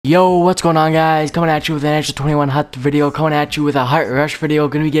Yo, what's going on, guys? Coming at you with an extra 21 hut video, coming at you with a Heart Rush video.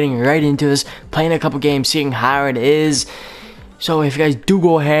 Gonna be getting right into this, playing a couple games, seeing how it is. So if you guys do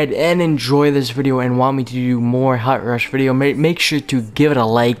go ahead and enjoy this video and want me to do more Heart Rush video, make sure to give it a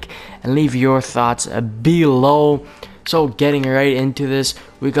like and leave your thoughts below. So getting right into this,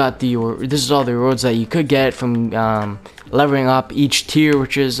 we got this is all the rewards that you could get from leveling up each tier,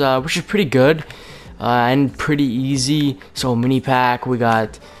 which is pretty good. And pretty easy. So mini pack, we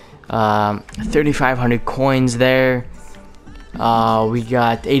got 3,500 coins there. We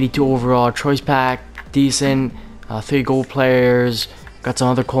got 82 overall choice pack, decent. 3 gold players, got some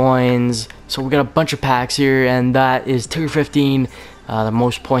other coins. So we got a bunch of packs here, and that is tier 15. The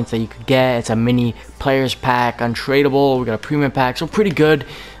most points that you could get. It's a mini players pack, untradeable. We got a premium pack, so pretty good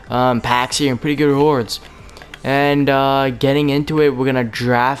packs here and pretty good rewards. And getting into it, we're gonna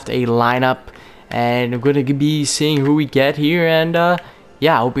draft a lineup. And I'm going to be seeing who we get here, and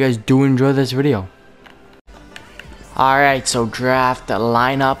yeah, I hope you guys do enjoy this video. Alright, so draft the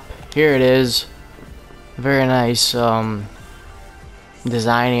lineup. Here it is. Very nice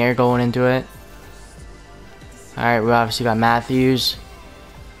design here going into it. Alright, we obviously got Matthews.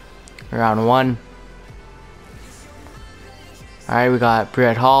 Round 1. Alright, we got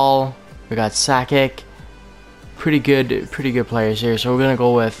Brett Hall. We got Sakic. Pretty good players here, so we're going to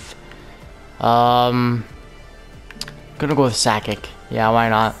go with gonna go with Sakic. Yeah, why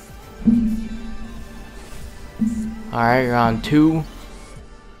not? Alright, round 2.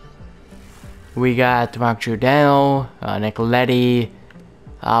 We got Mark Giordano, Nicoletti.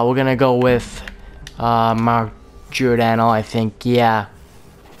 We're gonna go with Mark Giordano, I think. Yeah,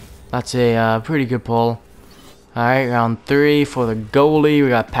 that's a pretty good pull. Alright, round 3 for the goalie. We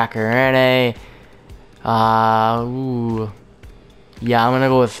got Pacarene. Yeah, I'm gonna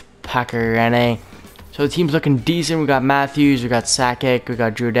go with Pacarene. So the team's looking decent. We got Matthews, we got Sakic, we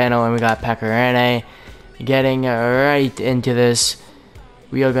got Giordano, and we got Pacarene. Getting right into this,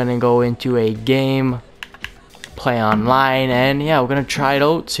 we are gonna go into a game, play online, and yeah, we're gonna try it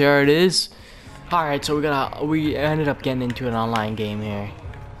out. See how it is. All right, so we ended up getting into an online game here,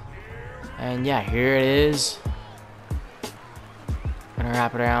 and yeah, here it is. Gonna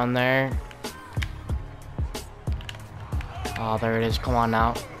wrap it around there. Oh, there it is. Come on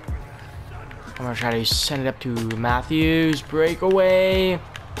now. I'm gonna try to send it up to Matthews. Breakaway.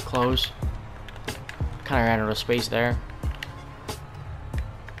 Close. Kind of ran out of space there.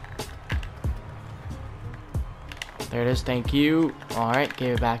 There it is. Thank you. All right,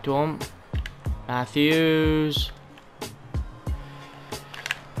 gave it back to him. Matthews.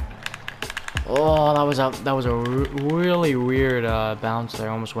 Oh, that was a really weird bounce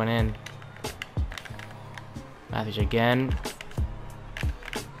there. Almost went in. Matthews again.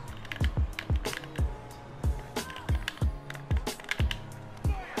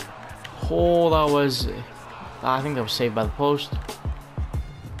 Oh, I think that was saved by the post.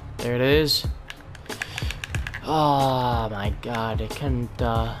 There it is. Oh my god, I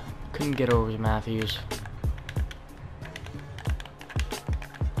couldn't get over Matthews.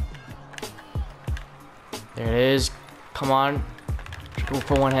 There it is. Come on. Go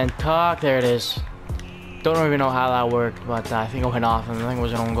for one hand tuck. There it is. Don't even know how that worked, but I think it went off, and I think it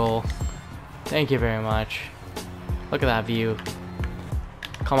was an own goal. Thank you very much. Look at that view.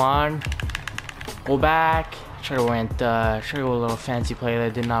 Come on. Go back. Should have go a little fancy play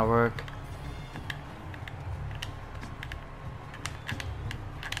that did not work.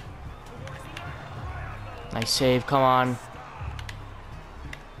 Nice save. Come on.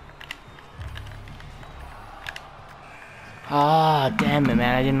 Ah, damn it,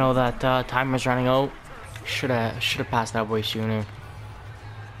 man! I didn't know that time was running out. Should have passed that way sooner.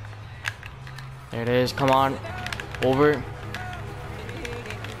 There it is. Come on. Over.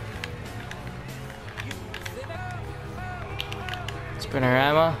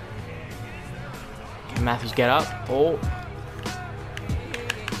 Spinorama. Can Matthews get up? Oh.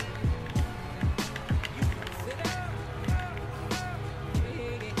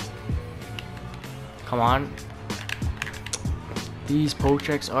 Come on. These poke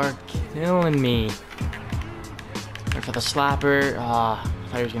checks are killing me. Wait for the slapper. I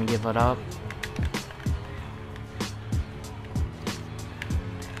thought he was gonna give it up.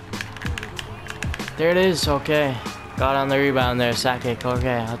 There it is. Okay. Got on the rebound there, Sakic.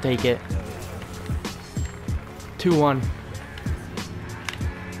 Okay, I'll take it. 2-1.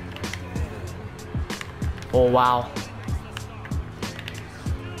 Oh, wow.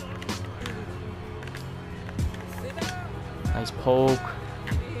 Nice poke.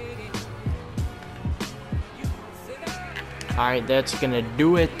 Alright, that's gonna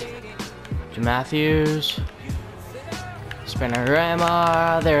do it. To Matthews.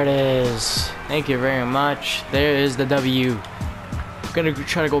 Spinorama, there it is. Thank you very much. There is the W. We're gonna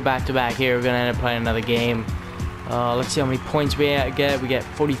try to go back to back here. We're gonna end up playing another game. Let's see how many points we get. We get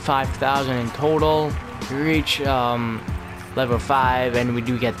 45,000 in total. We reach level 5, and we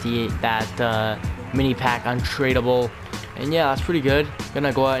do get that mini pack untradeable. And yeah, that's pretty good.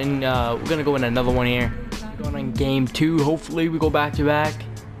 Gonna go out and we're gonna go in another one here. We're going in game 2. Hopefully we go back to back.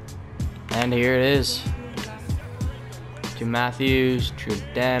 And here it is. To Matthews,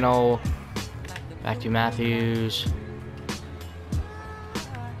 Giordano, back to Matthews.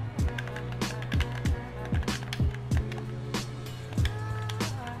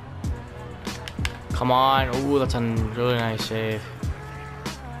 Come on. Ooh, that's a really nice save.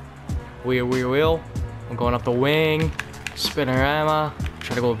 Wheel. I'm going up the wing. Spinorama.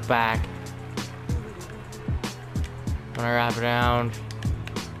 Try to go back. Gonna wrap it around.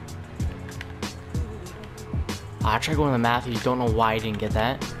 I tried going to Matthews. Don't know why I didn't get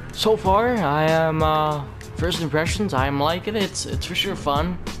that. So far, I am first impressions. I am liking it. It's for sure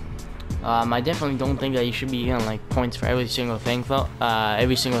fun. I definitely don't think that you should be getting like points for every single thing.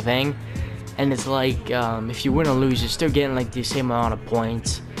 And it's like if you win or lose, you're still getting like the same amount of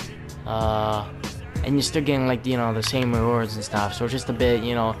points. And you're still getting like the same rewards and stuff. So just a bit,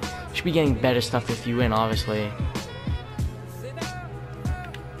 you should be getting better stuff if you win, obviously.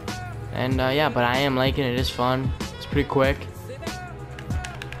 And yeah, but I am liking it. It's fun. It's pretty quick.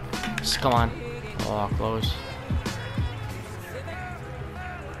 Just come on. Oh, close.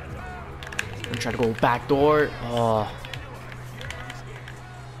 I'm trying to go back door. Oh.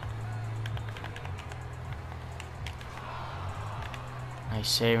 Nice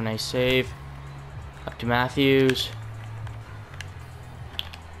save, nice save. Up to Matthews.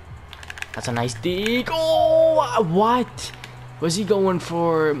 That's a nice dig. Oh, what? Was he going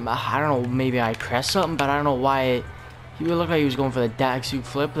for, I don't know, maybe I pressed something, but I don't know why. He would look like he was going for the Daxu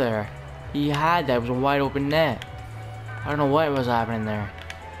flip there. He had that. It was a wide open net. I don't know what was happening there.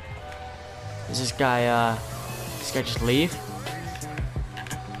 Does this guy just leave?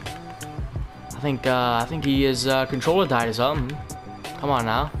 I think he is controller died or something. Come on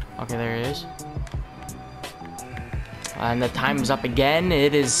now. Okay, there it is. And the time is up again.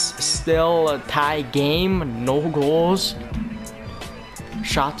 It is still a tie game. No goals.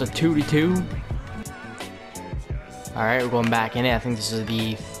 Shots are 2-2. Alright, we're going back in it. I think this is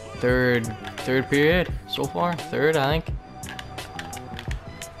the third period so far. Third, I think.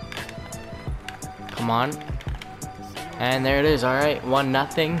 Come on. And there it is. Alright,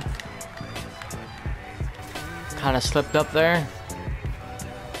 1-0. Kind of slipped up there.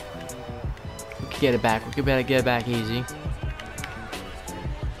 We could get it back. We could better get it back easy.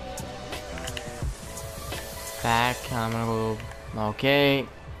 Back. I'm gonna go. Okay,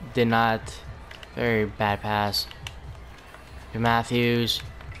 did not. Very bad pass. To Matthews.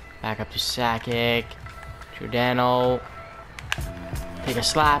 Back up to Sakic. Giordano. Take a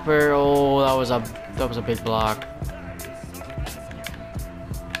slapper. Oh, that was a big block.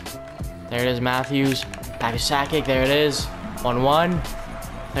 There it is, Matthews. Back to Sakic. There it is. 1-1.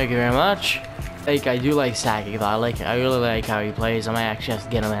 Thank you very much. Like, I do like Sakic though. I really like how he plays. I might actually have to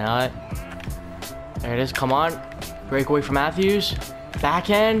get him in on it. There it is. Come on. Breakaway for Matthews.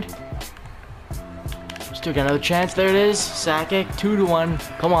 Backhand. Still got another chance. There it is. Sakic. 2-1.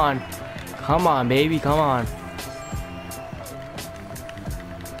 Come on. Come on, baby. Come on.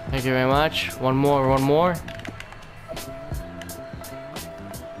 Thank you very much. One more.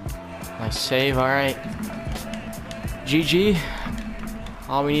 Nice save. Alright. GG.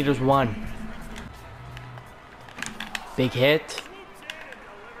 All we need is one. Big hit.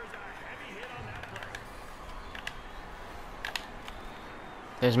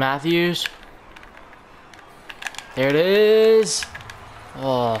 There's Matthews. There it is.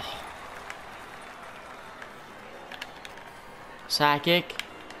 Oh. Sakic.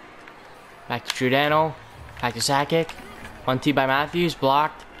 Back to Giordano. Back to Sakic. 1-2 by Matthews.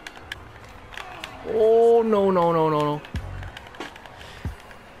 Blocked. Oh, no.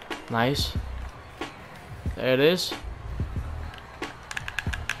 Nice. There it is.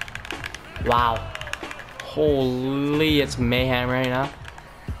 Wow. Holy, it's mayhem right now.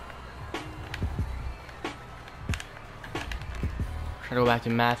 Try to go back to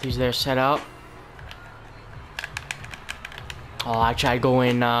Matthews there, set up. Oh, I tried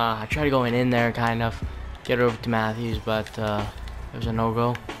going in there, kind of get it over to Matthews, but it was a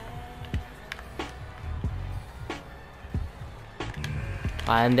no-go.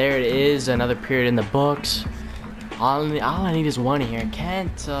 And there it is, another period in the books. All I need is one here.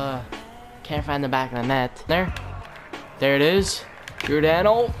 Can't find the back of the net. There it is.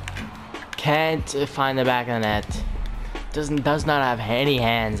 Giordano. Can't find the back of the net. does not have any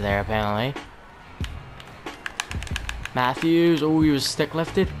hands there apparently. Matthews, oh, he was stick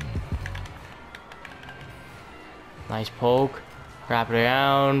lifted. Nice poke. Wrap it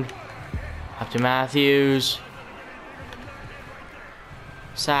around. Up to Matthews.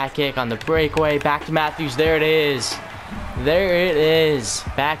 Side kick on the breakaway. Back to Matthews. There it is. There it is.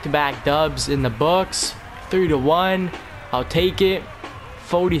 Back-to-back dubs in the books. 3-1. I'll take it.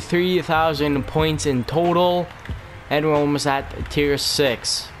 43,000 points in total. And we're almost at tier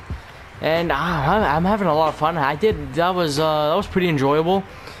 6. And I'm having a lot of fun. That was pretty enjoyable.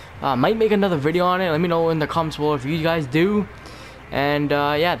 Might make another video on it. Let me know in the comments below if you guys do. And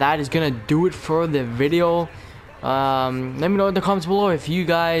yeah, that is gonna do it for the video. Let me know in the comments below if you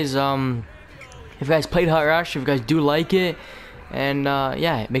guys played Hut Rush, if you guys do like it. And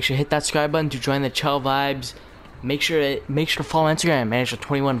yeah, make sure to hit that subscribe button to join the Chill Vibes. Make sure to follow Instagram,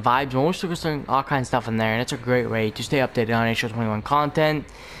 NHL21Vibes. We're also doing all kinds of stuff in there, and it's a great way to stay updated on NHL21 content.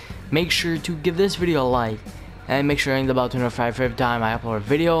 Make sure to give this video a like, and make sure to ring the bell to notify for every time I upload a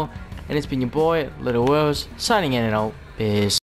video. And it's been your boy, Little Wills, signing in and out. Peace.